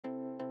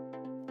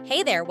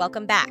Hey there,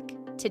 welcome back.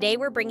 Today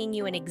we're bringing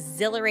you an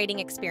exhilarating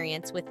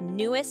experience with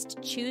newest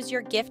Choose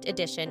Your Gift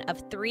edition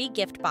of 3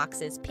 gift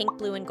boxes, pink,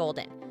 blue, and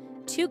golden.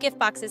 2 gift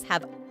boxes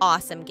have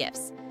awesome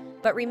gifts.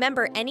 But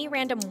remember, any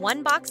random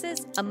 1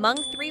 boxes among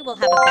 3 will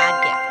have a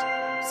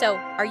bad gift. So,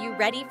 are you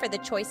ready for the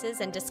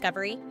choices and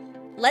discovery?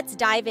 Let's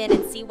dive in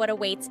and see what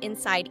awaits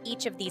inside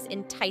each of these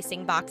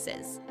enticing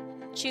boxes.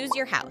 Choose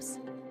your house.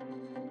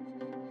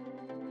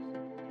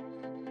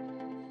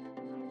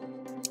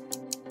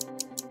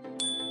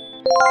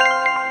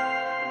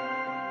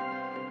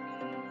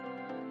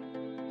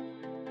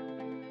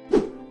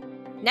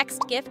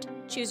 Next gift,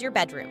 choose your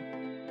bedroom.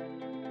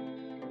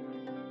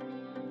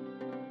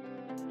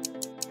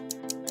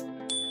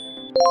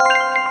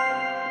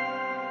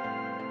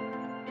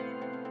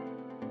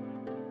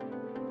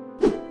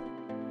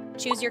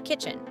 Choose your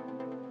kitchen.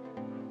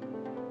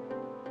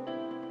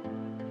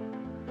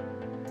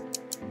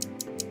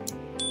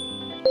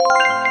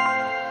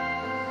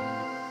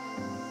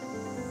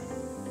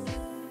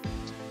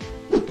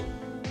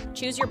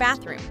 Choose your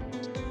bathroom.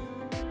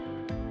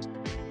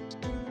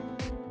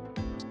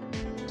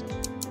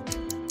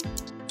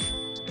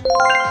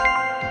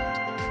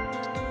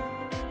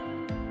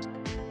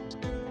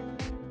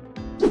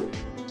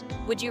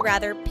 Would you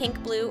rather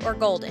pink, blue, or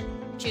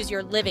golden? Choose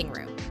your living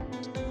room.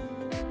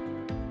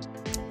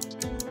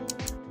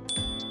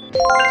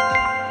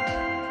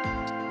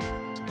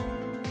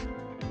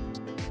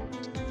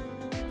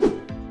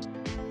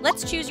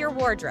 Let's choose your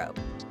wardrobe.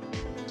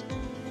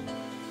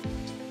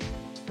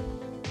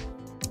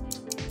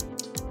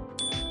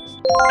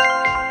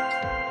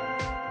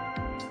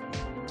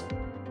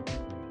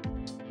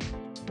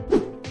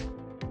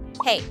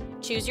 Hey,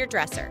 choose your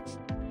dresser.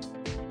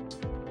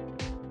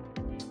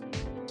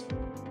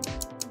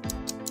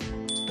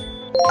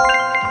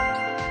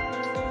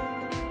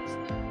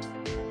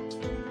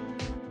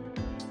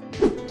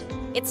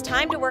 It's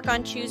time to work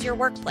on Choose Your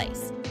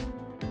Workplace.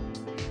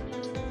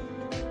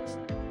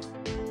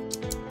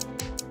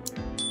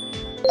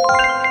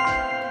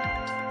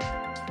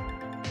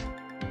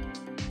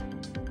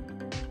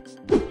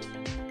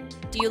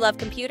 Do you love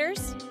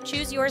computers?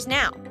 Choose yours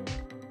now.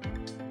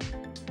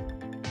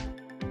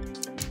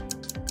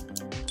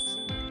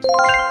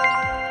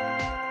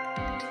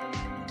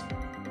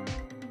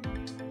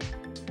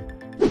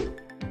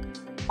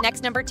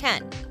 Next, number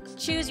 10.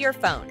 Choose your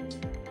phone.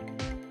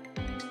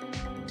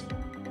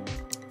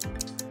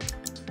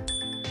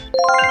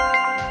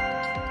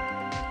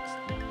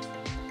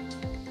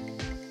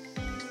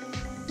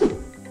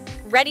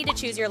 Ready to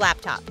choose your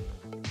laptop.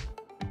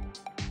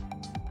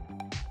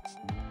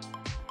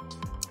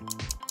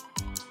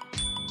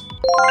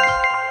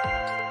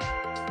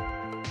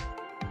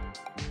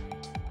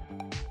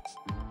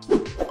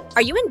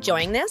 Are you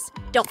enjoying this?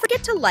 Don't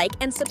forget to like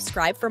and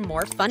subscribe for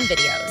more fun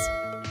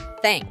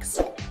videos. Thanks.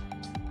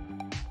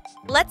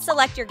 Let's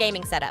select your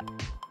gaming setup.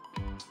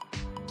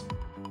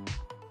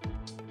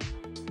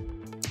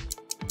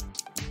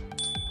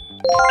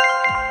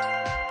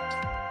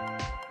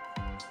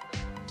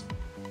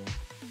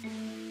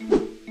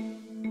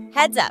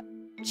 Heads up,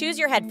 choose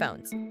your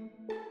headphones.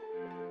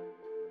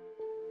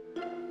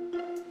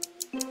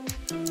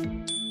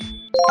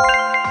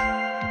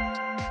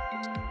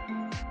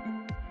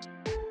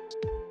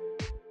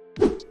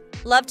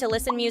 Love to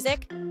listen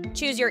music?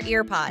 Choose your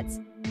ear pods.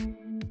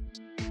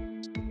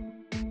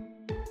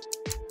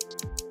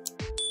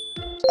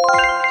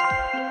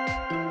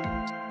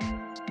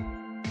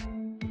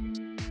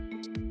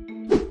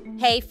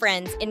 Hey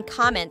friends, in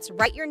comments,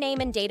 write your name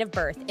and date of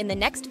birth. In the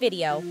next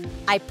video,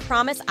 I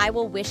promise I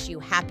will wish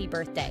you happy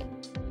birthday.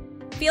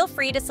 Feel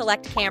free to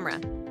select camera.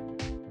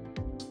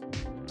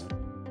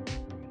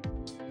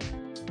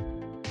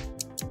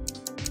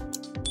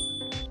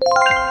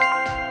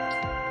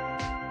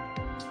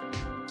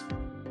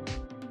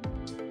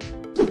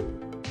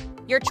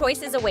 Your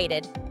choice is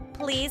awaited.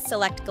 Please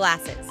select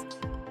glasses.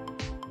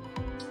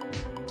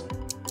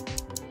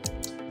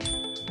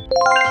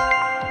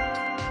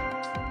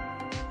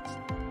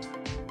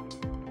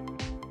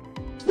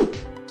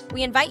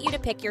 We invite you to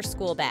pick your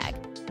school bag.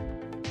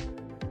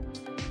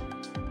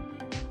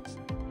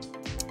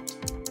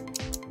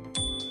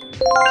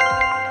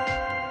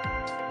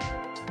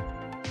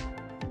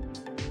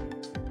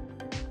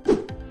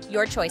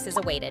 Your choice is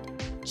awaited.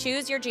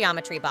 Choose your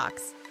geometry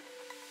box.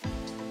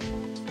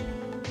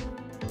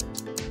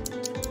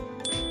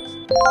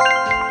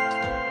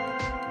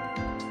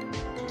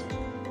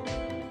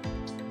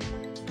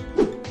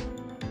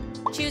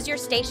 Choose your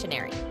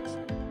stationery.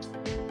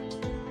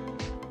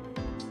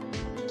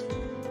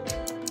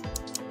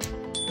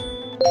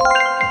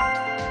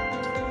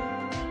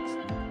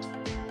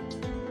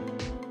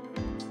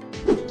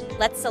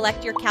 Let's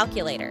select your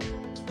calculator.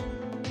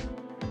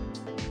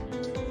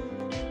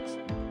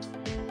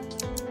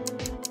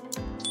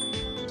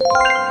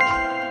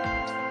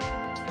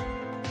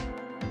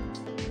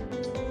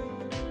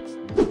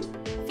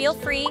 Feel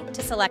free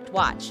to select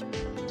watch.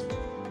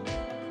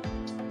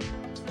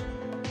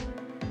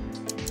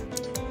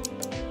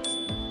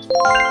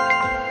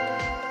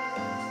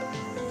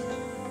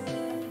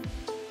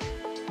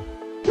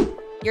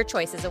 Your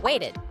choice is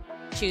awaited.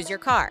 Choose your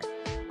car.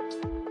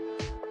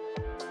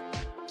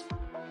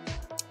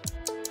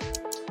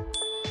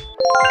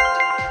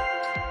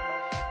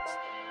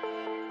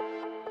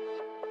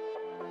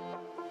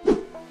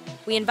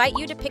 We invite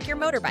you to pick your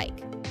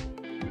motorbike.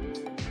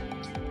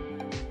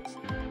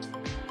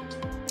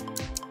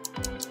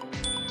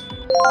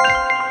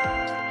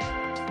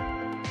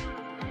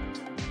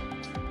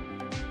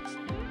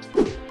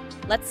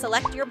 Let's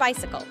select your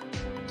bicycle.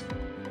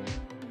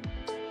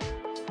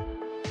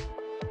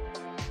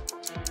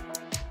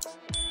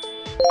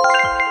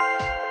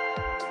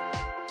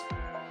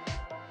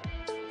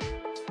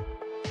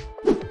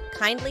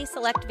 Kindly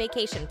select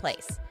vacation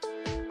place.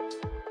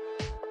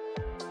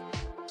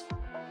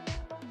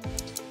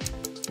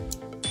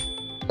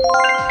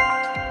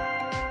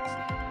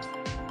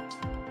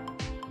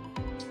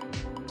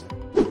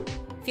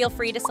 Feel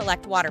free to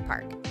select water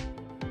park.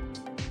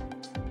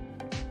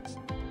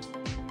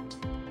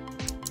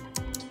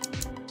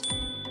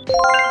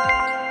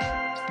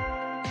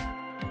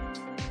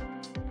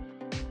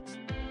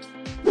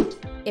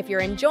 If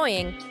you're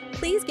enjoying,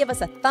 please give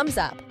us a thumbs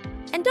up.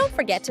 And don't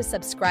forget to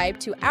subscribe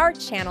to our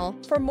channel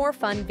for more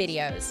fun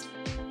videos.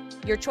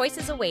 Your choice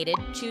is awaited.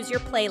 Choose your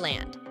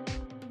playland.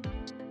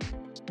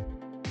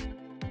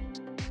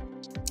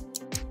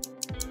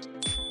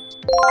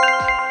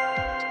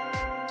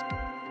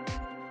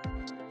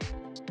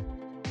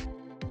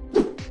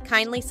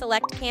 Kindly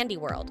select Candy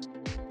World.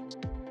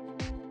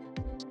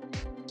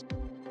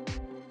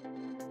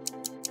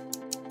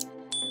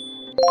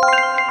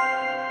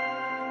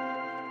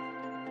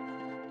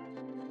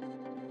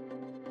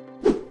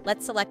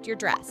 Let's select your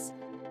dress.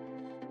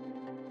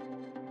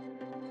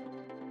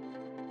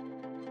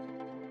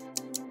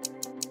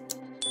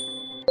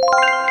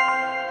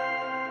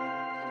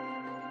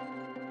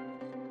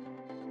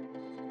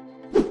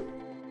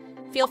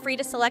 Feel free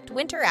to select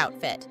winter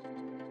outfit.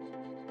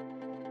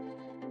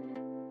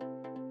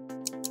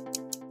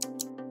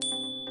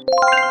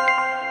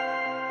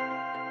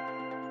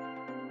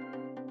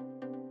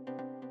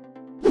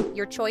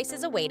 Your choice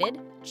is awaited.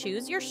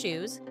 Choose your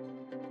shoes.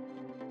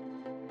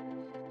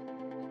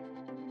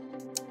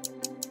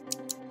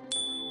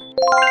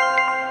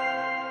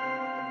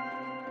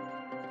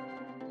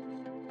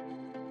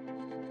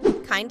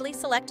 Kindly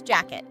select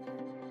jacket.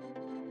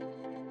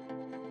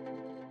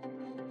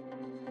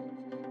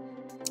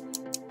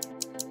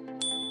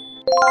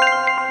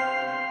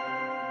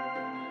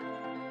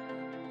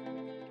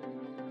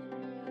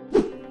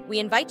 We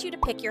invite you to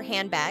pick your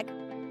handbag.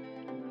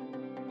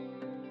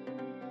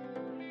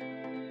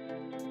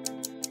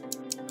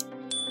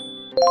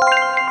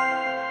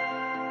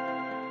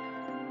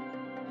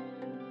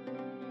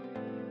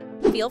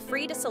 Feel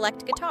free to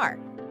select guitar.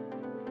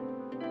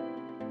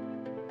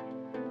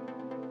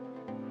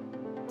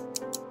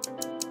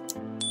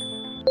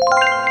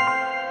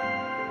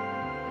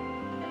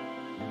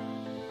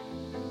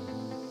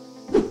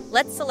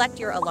 Let's select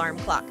your alarm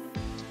clock.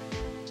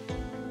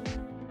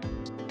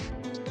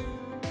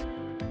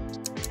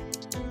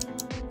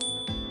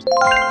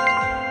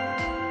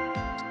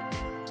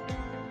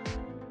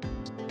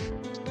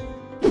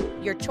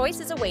 Your choice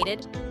is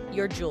awaited.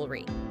 Your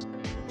jewelry.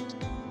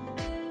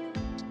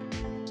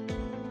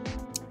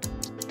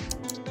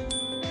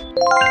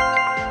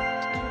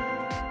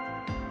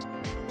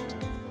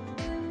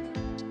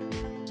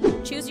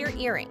 Choose your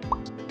earring.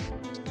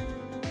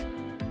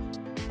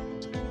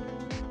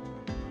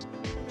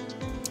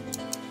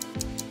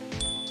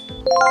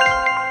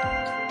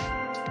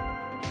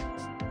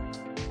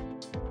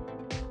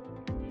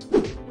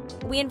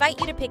 We invite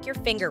you to pick your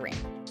finger ring.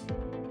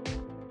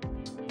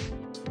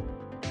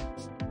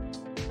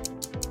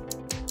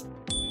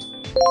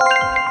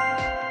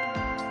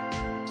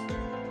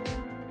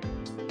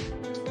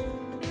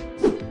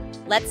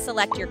 Let's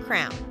select your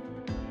crown.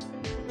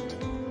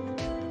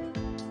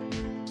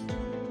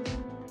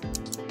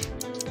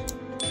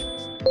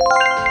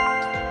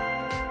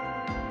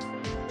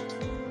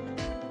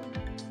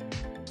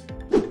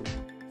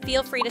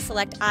 Feel free to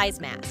select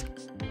eyes mask.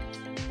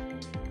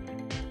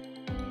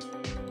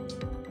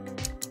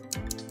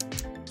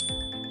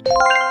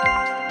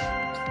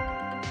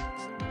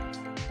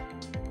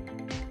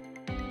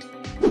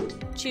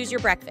 Choose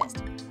your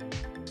breakfast.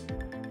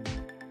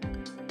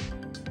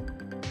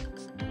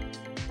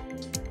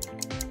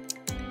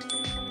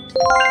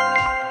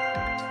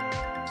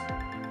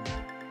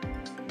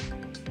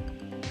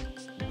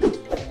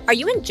 Are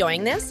you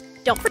enjoying this?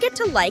 Don't forget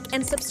to like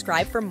and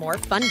subscribe for more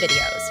fun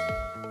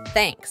videos.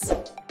 Thanks.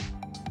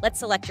 Let's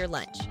select your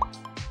lunch.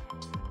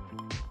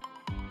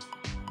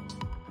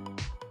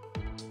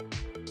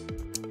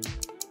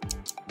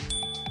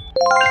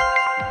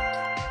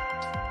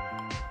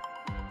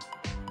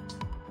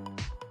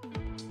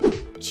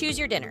 Choose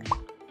your dinner.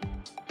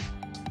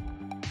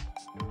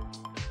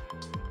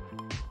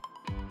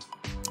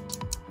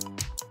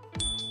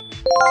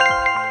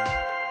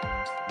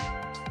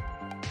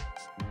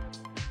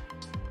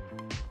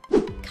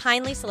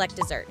 Kindly select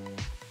dessert.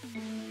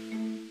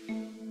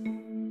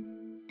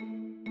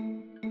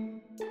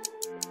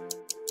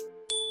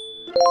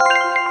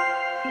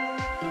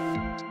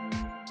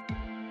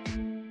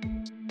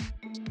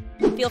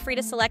 Feel free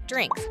to select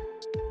drinks.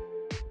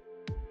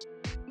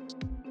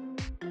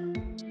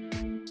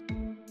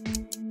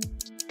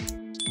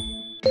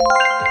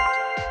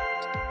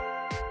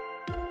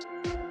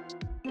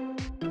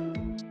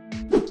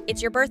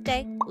 It's your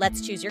birthday.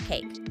 Let's choose your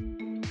cake.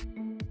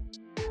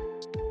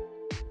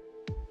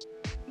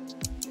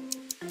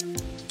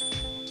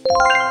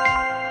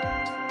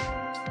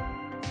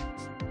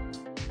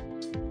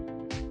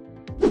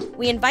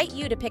 We invite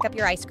you to pick up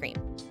your ice cream.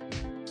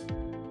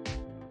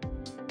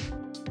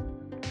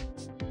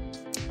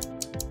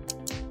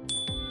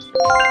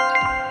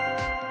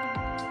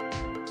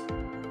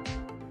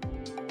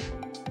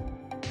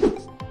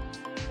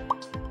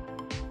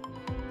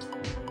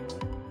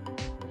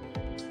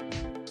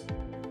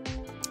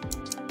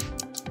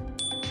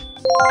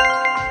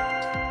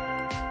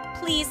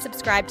 Please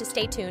subscribe to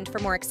stay tuned for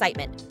more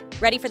excitement.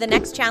 Ready for the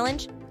next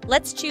challenge?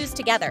 Let's choose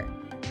together.